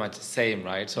pretty much the same,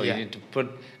 right? So Yeah. you need to put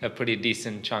a pretty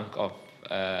decent chunk of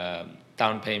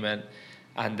down payment,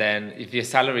 and then if your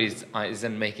salary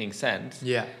isn't making sense,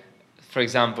 Yeah. for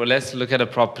example, let's look at a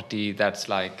property that's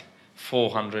like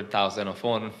 400,000 or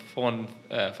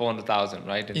 400,000,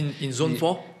 right? In zone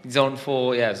 4? Zone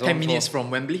 4, yeah. Zone 10 minutes 4.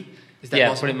 from Wembley? Is that Yeah,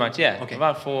 possible? pretty much, yeah. Okay.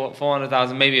 About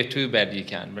 400,000, maybe a 2-bed you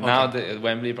can. But now Okay. the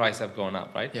Wembley price have gone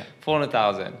up, right? Yeah.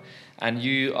 400,000. And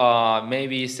you are,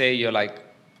 maybe say you're like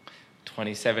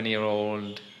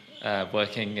 27-year-old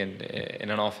working in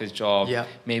an office job. Yeah.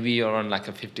 Maybe you're on like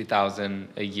a 50,000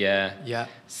 a year Yeah.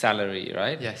 salary,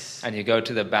 right? Yes. And you go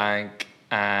to the bank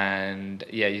and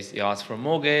you ask for a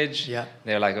mortgage. Yeah.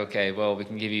 They're like, okay, well, we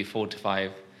can give you 4 to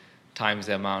 5 times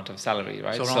the amount of salary,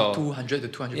 right? So around 200 to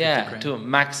 250 yeah, grand. to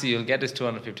max you'll get is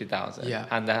 250,000. Yeah.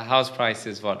 And the house price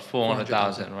is what,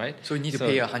 400,000, right? So you need to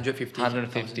pay 150,000.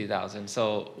 150,000.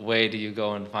 So where do you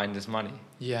go and find this money?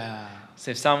 Yeah.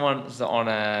 So if someone's on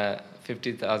a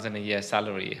 50,000 a year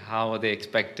salary, how are they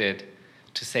expected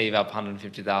to save up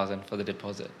 150,000 for the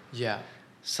deposit? Yeah.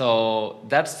 So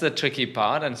that's the tricky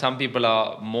part, and some people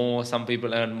are more, some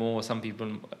people earn more, some people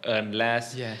earn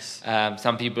less. Yes.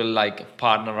 Some people like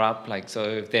partner up, like so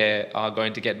if they are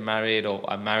going to get married or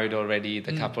are married already,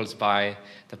 the couples buy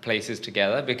the places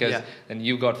together because Yeah. then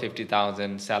you got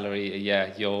 50,000 salary a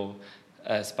year, your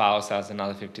spouse has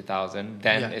another 50,000,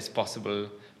 then Yeah. it's possible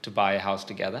to buy a house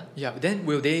together. Yeah. Then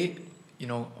will they,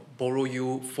 borrow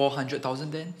you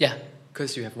 400,000 then? Yeah.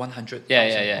 Because you have 100,000.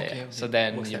 Yeah. Okay. So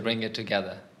then Works you that bring way. it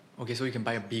together. Okay, so you can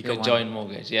buy a bigger Your one. joint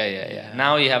mortgage. Yeah. Yeah.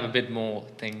 Now you have a bit more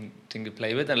thing to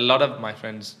play with, and a lot of my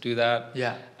friends do that.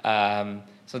 Yeah.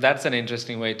 So that's an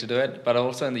interesting way to do it. But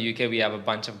also in the UK, we have a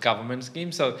bunch of government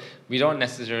schemes. So we don't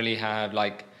necessarily have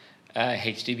like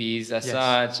HDBs as Yes.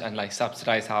 such and like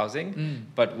subsidized housing,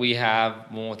 but we have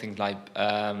more things like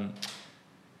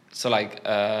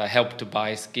help to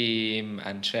buy scheme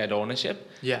and shared ownership.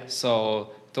 Yeah.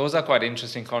 So those are quite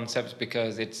interesting concepts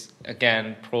because it's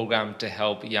again programmed to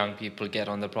help young people get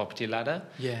on the property ladder.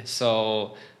 Yes.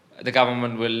 So the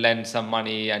government will lend some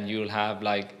money and you'll have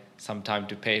like some time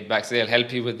to pay it back. So they'll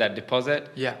help you with that deposit.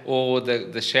 Yeah. Or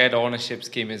the shared ownership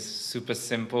scheme is super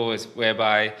simple. It's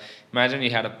whereby imagine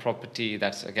you had a property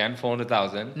that's again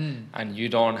 400,000 and you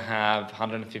don't have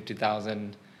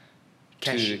 150,000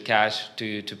 cash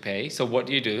to pay. So what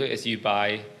you do is you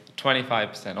buy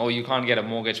 25%, or you can't get a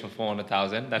mortgage for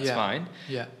 400,000. That's fine.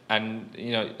 Yeah. And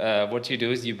what you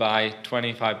do is you buy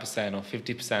 25% or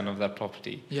 50% of that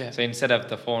property. Yeah. So instead of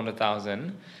the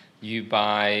 400,000, you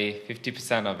buy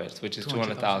 50% of it, which is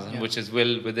 200,000, yeah. which is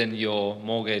within your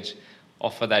mortgage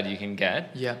offer that you can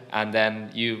get. Yeah. And then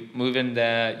you move in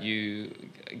there, you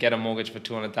get a mortgage for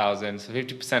 200,000. So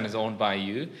 50% is owned by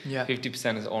you. Yeah.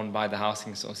 50% is owned by the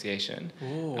housing association.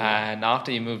 Oh. And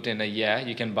after you moved in a year,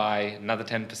 you can buy another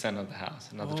 10% of the house,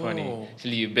 another 20.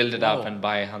 Till you build it up and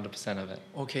buy 100% of it.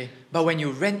 Okay. But when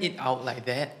you rent it out like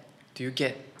that, do you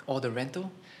get all the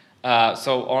rental?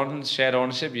 So on shared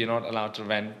ownership, you're not allowed to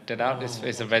rent it out.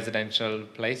 It's a residential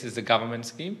place. It's a government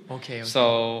scheme. Okay.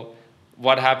 So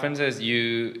what happens is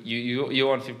you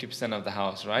own 50% of the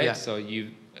house, right? Yeah. So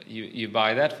you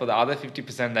buy that. For the other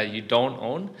 50% that you don't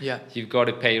own, Yeah. you've got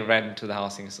to pay rent to the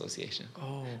housing association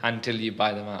Oh. until you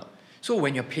buy them out. So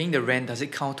when you're paying the rent, does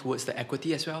it count towards the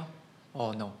equity as well?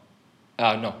 Or no?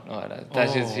 No,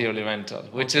 that's just purely rental,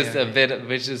 which is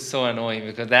which is so annoying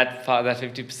because that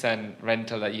 50%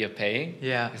 rental that you're paying,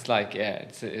 it's like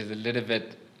it's a little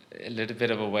bit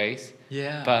of a waste.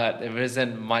 Yeah. But there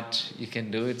isn't much you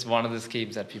can do. It's one of the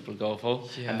schemes that people go for,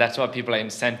 Yeah. and that's why people are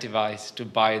incentivized to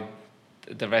buy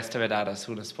the rest of it out as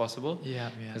soon as possible. Yeah.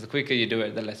 Because the quicker you do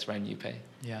it, the less rent you pay.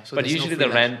 Yeah. So But there's usually no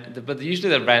the free lunch. usually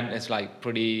the rent is like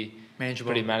pretty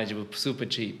Manageable. super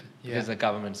cheap because it's a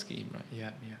government scheme, right?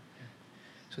 Yeah.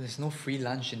 So there's no free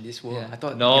lunch in this world. Yeah. I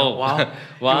thought, No. wow,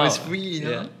 Wow. it was free,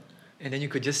 Yeah. and then you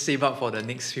could just save up for the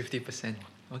next 50%.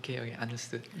 Okay,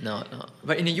 understood. No.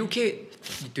 But in the UK,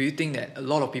 do you think that a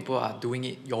lot of people are doing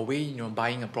it your way,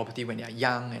 buying a property when they're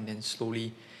young and then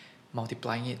slowly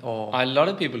multiplying it, or A lot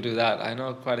of people do that. I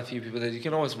know quite a few people that you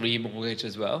can always remortgage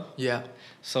as well. yeah,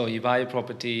 So you buy a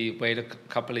property, wait a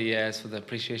couple of years for the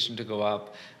appreciation to go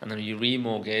up, and then you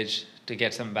remortgage to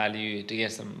get some value, to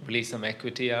get release some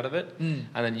equity out of it, and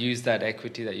then use that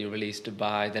equity that you release to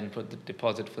buy, then put the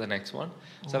deposit for the next one.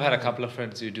 So I've had a couple of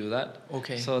friends who do that.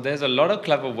 Okay. So there's a lot of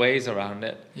clever ways around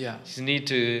it. Yeah. You need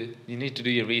to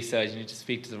do your research. You need to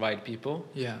speak to the right people.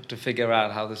 Yeah. To figure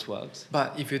out how this works.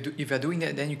 But if you're doing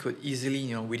that, then you could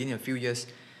easily, within a few years,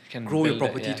 Can grow your build it,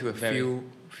 property to a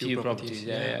few properties.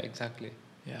 Yeah, exactly.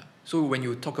 Yeah. So when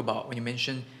you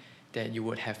mention that you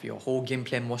would have your whole game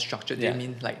plan more structured, do you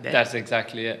mean like that? That's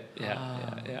exactly it.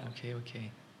 Yeah.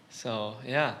 Okay. So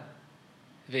yeah,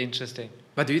 very interesting.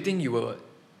 But do you think you will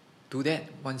do that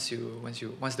once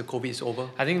the COVID is over?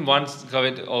 I think once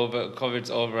COVID's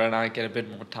over and I get a bit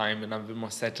more time and I'm a bit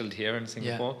more settled here in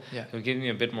Singapore, it'll give me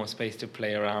a bit more space to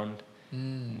play around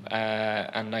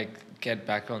and like get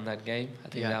back on that game. I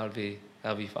think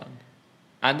that'll be fun.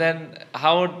 And then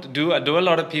how do a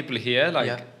lot of people here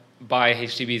buy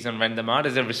HDBs and rent them out?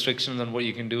 Is there restrictions on what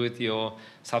you can do with your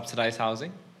subsidized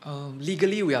housing?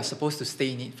 Legally, we are supposed to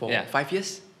stay in it for 5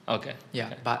 years. Okay. Yeah,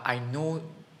 okay. but I know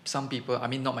some people, I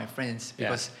mean not my friends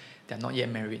because they're not yet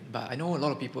married, but I know a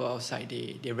lot of people outside,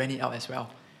 they rent it out as well.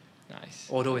 Nice.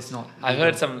 Although it's not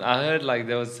legal. I heard like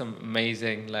there was some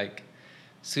amazing like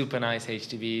super nice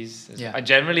HDBs. Yeah.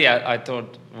 I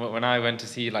thought when I went to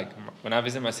see when I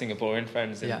visit my Singaporean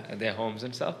friends at their homes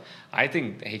and stuff, I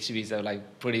think the HDBs are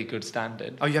like pretty good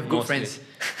standard. Oh, you have good friends.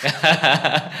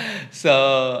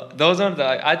 So those ones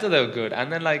I thought they were good.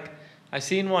 And then I've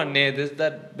seen one near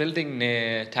that building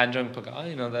near Tanjong Pagar,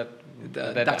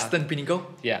 the Duxton Pinnacle.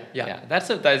 Yeah. Is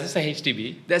this a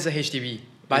HDB? That's a HDB.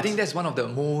 But I think that's one of the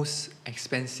most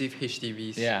expensive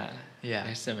HDBs. Yeah. Yeah.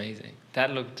 It's amazing.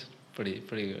 That looked pretty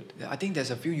good. I think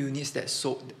there's a few units that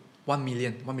sold $1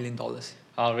 million.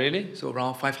 Oh, really? So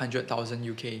around 500,000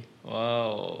 UK.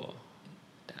 Whoa.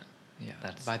 Damn. Yeah.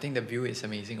 But I think the view is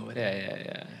amazing over there.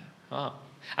 Yeah. Wow.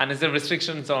 And is there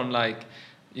restrictions on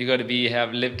you got to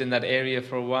have lived in that area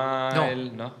for a while?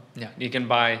 No. Yeah. You can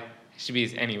buy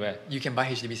HDBs anywhere. You can buy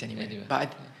HDBs anywhere.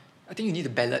 But I think you need to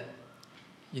ballot.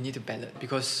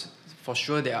 Because for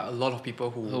sure there are a lot of people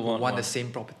who want the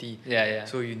same property. Yeah.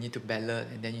 So you need to ballot,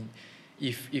 and then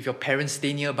if your parents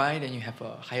stay nearby, then you have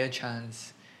a higher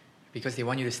chance because they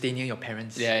want you to stay near your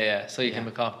parents. Yeah. So you can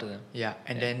look after them. Yeah,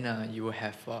 and then you will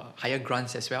have higher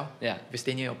grants as well. Yeah. If you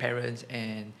stay near your parents,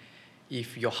 and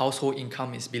if your household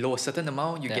income is below a certain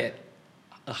amount, you get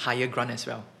a higher grant as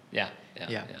well. Yeah.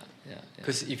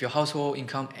 Because if your household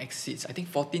income exceeds, I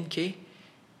think 14K,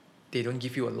 they don't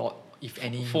give you a lot, if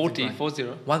any. 40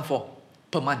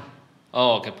 per month.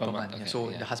 Oh, okay, per month. Okay,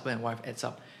 so the husband and wife adds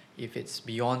up. If it's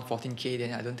beyond 14K,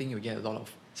 then I don't think you get a lot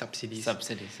of subsidies.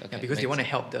 Okay. Yeah, because they want to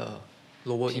help the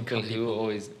lower income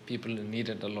people. People who need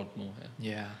it a lot more.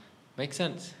 Yeah. Makes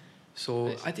sense. So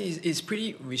nice. I think it's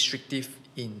pretty restrictive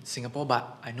in Singapore,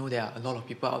 but I know there are a lot of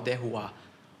people out there who are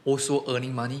also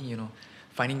earning money,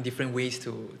 finding different ways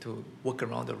to work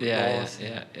around the laws.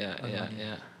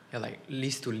 Yeah, like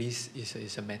lease to lease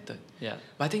is a method. Yeah.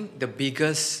 But I think the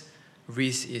biggest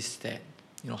risk is that,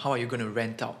 how are you going to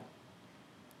rent out?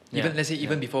 Let's say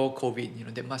before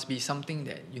COVID, there must be something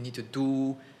that you need to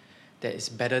do that is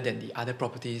better than the other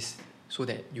properties so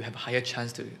that you have a higher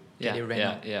chance to get it rent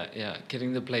out. Yeah.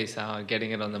 Getting the place out,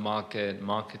 getting it on the market,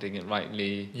 marketing it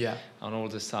rightly on all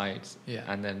the sites,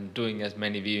 and then doing as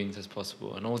many viewings as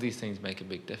possible. And all these things make a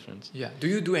big difference. Yeah. Do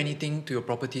you do anything to your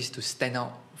properties to stand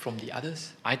out from the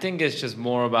others? I think it's just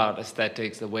more about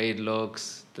aesthetics, the way it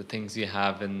looks, the things you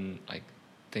have in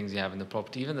the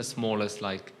property, even the smallest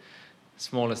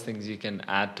things you can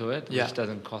add to it, which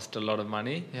doesn't cost a lot of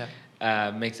money.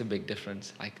 Makes a big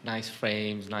difference. Like nice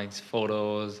frames, nice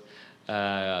photos,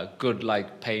 good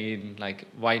paint,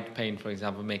 white paint, for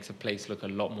example, makes a place look a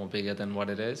lot more bigger than what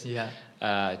it is.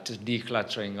 Just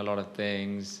decluttering a lot of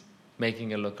things, making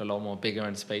it look a lot more bigger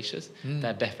and spacious.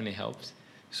 That definitely helps.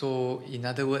 So in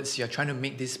other words, you're trying to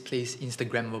make this place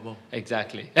Instagrammable.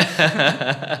 Exactly.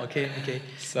 Okay.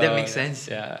 So, that makes sense.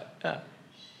 Yeah.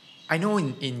 I know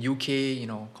in UK,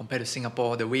 compared to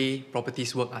Singapore, the way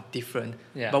properties work are different.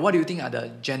 Yeah. But what do you think are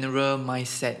the general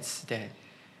mindsets that,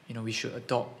 we should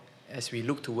adopt as we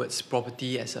look towards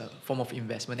property as a form of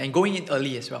investment and going in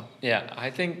early as well? Yeah, I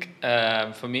think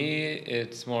for me,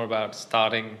 it's more about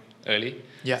starting early.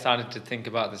 Starting to think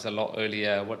about this a lot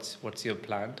earlier. What's your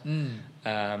plan?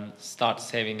 Start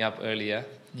saving up earlier.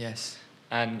 Yes.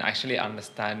 And actually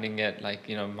understanding it,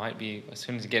 might be as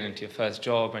soon as you get into your first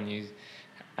job and you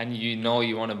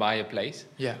want to buy a place.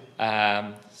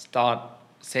 Start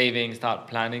saving, start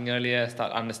planning earlier,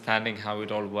 start understanding how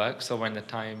it all works. So when the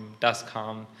time does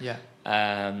come,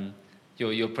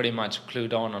 you're pretty much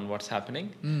clued on what's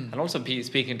happening. And also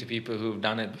speaking to people who've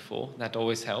done it before, that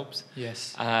always helps.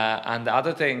 Yes. And the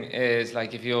other thing is,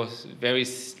 like, if you're very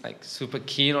like super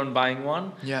keen on buying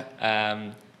one,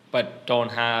 but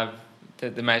don't have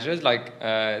the measures, like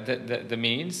the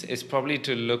means, is probably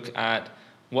to look at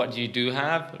what you do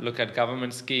have, look at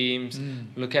government schemes,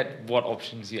 look at what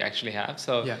options you actually have.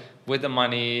 So with the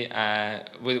money,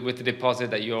 with the deposit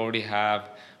that you already have,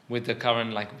 with the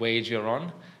current like wage you're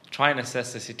on, try and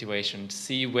assess the situation,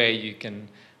 see where you can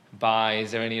buy.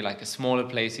 Is there any like a smaller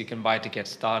place you can buy to get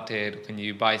started? Can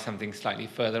you buy something slightly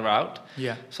further out?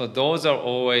 So those are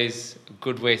always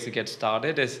good ways to get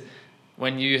started, is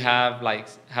when you have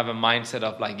a mindset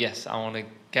of like, yes, I want to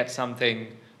get something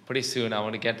pretty soon, I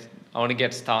want to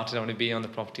get started, I want to be on the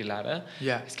property ladder.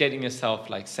 It's getting yourself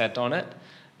like set on it,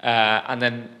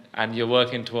 and you're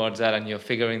working towards that, and you're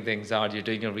figuring things out, you're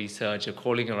doing your research, you're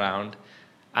calling around,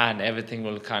 and everything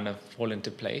will kind of fall into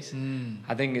place.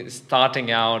 I think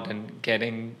starting out and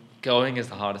getting going is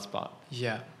the hardest part.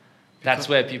 That's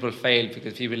where people fail,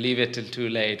 because people leave it till too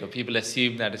late, or people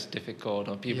assume that it's difficult,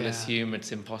 or people assume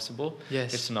it's impossible.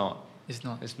 It's not.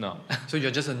 It's not. So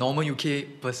you're just a normal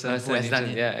UK person who has done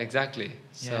it. Yeah, exactly.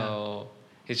 So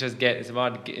it's just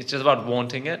about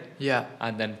wanting it.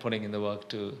 And then putting in the work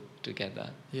to get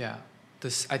that.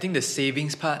 I think the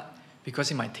savings part,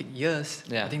 because it might take years.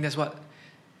 I think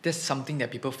that's something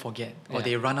that people forget, or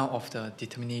they run out of the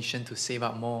determination to save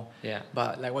up more.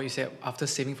 But like what you said, after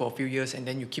saving for a few years and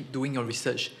then you keep doing your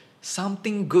research,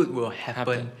 something good will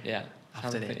happen.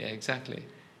 After that. Exactly.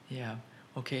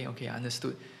 Okay,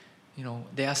 understood.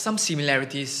 There are some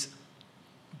similarities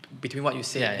between what you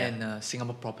said and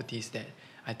Singapore properties that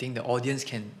I think the audience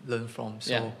can learn from.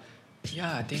 So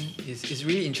I think it's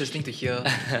really interesting to hear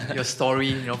your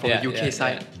story, from the UK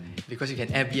side, because you can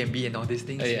Airbnb and all these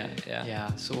things.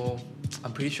 So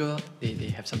I'm pretty sure they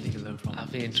have something to learn from.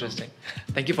 That'll be interesting.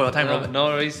 So, thank you for your time, Robert. No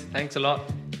worries. Thanks a lot.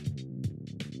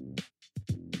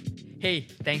 Hey,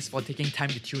 thanks for taking time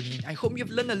to tune in. I hope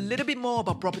you've learned a little bit more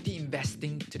about property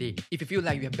investing today. If you feel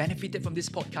like you have benefited from this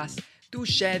podcast, do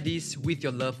share this with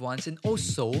your loved ones, and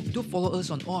also do follow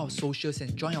us on all our socials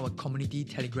and join our community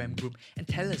Telegram group and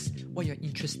tell us what you're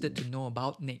interested to know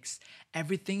about next.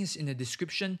 Everything is in the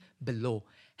description below.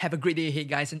 Have a great day ahead,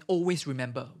 guys, and always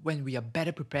remember, when we are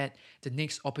better prepared, the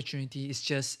next opportunity is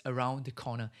just around the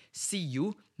corner. See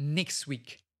you next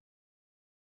week.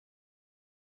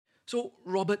 So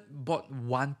Robert bought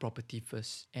one property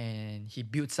first, and he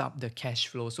builds up the cash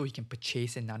flow so he can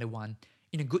purchase another one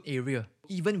in a good area.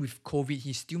 Even with COVID,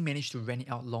 he still managed to rent it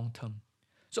out long term.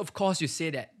 So of course you say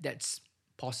that that's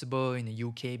possible in the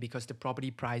UK because the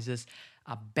property prices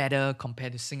are better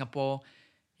compared to Singapore,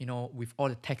 with all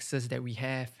the taxes that we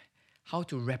have. How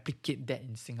to replicate that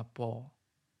in Singapore?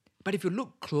 But if you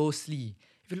look closely,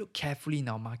 if you look carefully in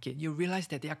our market, you realize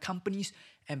that there are companies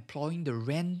employing the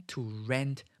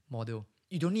rent-to-rent model.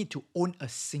 You don't need to own a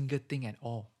single thing at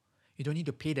all. You don't need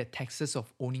to pay the taxes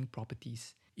of owning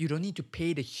properties. You don't need to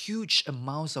pay the huge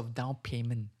amounts of down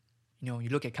payment. You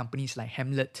look at companies like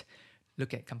Hamlet,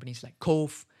 look at companies like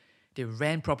Cove. They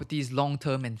rent properties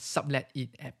long-term and sublet it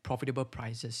at profitable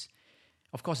prices.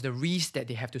 Of course, the risk that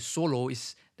they have to swallow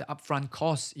is the upfront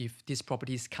cost if these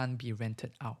properties can't be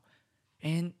rented out.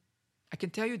 And I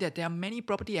can tell you that there are many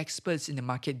property experts in the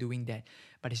market doing that,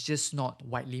 but it's just not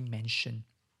widely mentioned.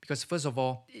 Because first of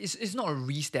all, it's not a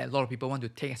risk that a lot of people want to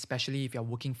take, especially if you're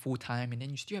working full-time, and then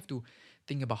you still have to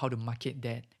think about how to market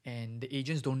that. And the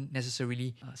agents don't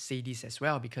necessarily say this as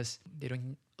well, because they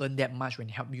don't earn that much when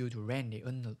they help you to rent. They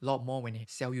earn a lot more when they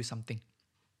sell you something.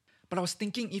 But I was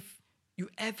thinking, if you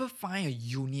ever find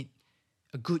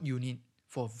a good unit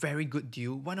for a very good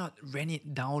deal, why not rent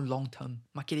it down long-term,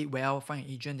 market it well, find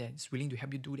an agent that's willing to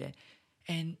help you do that,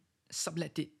 and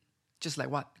sublet it, just like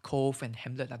what Cove and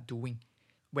Hamlet are doing.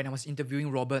 When I was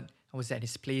interviewing Robert, I was at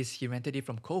his place. He rented it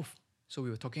from Cove. So we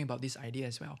were talking about this idea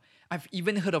as well. I've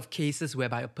even heard of cases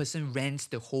whereby a person rents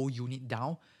the whole unit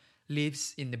down,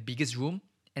 lives in the biggest room,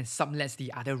 and sublets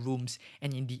the other rooms.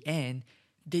 And in the end,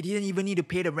 they didn't even need to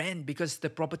pay the rent because the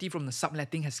property from the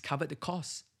subletting has covered the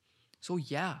cost. So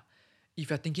if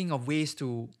you're thinking of ways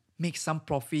to make some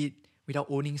profit without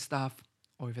owning stuff,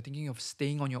 or if you're thinking of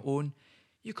staying on your own,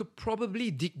 you could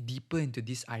probably dig deeper into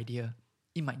this idea.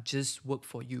 It might just work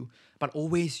for you. But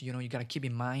always, you got to keep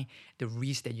in mind the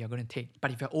risk that you're going to take.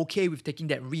 But if you're okay with taking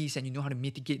that risk and you know how to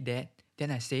mitigate that,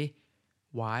 then I say,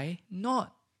 why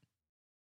not?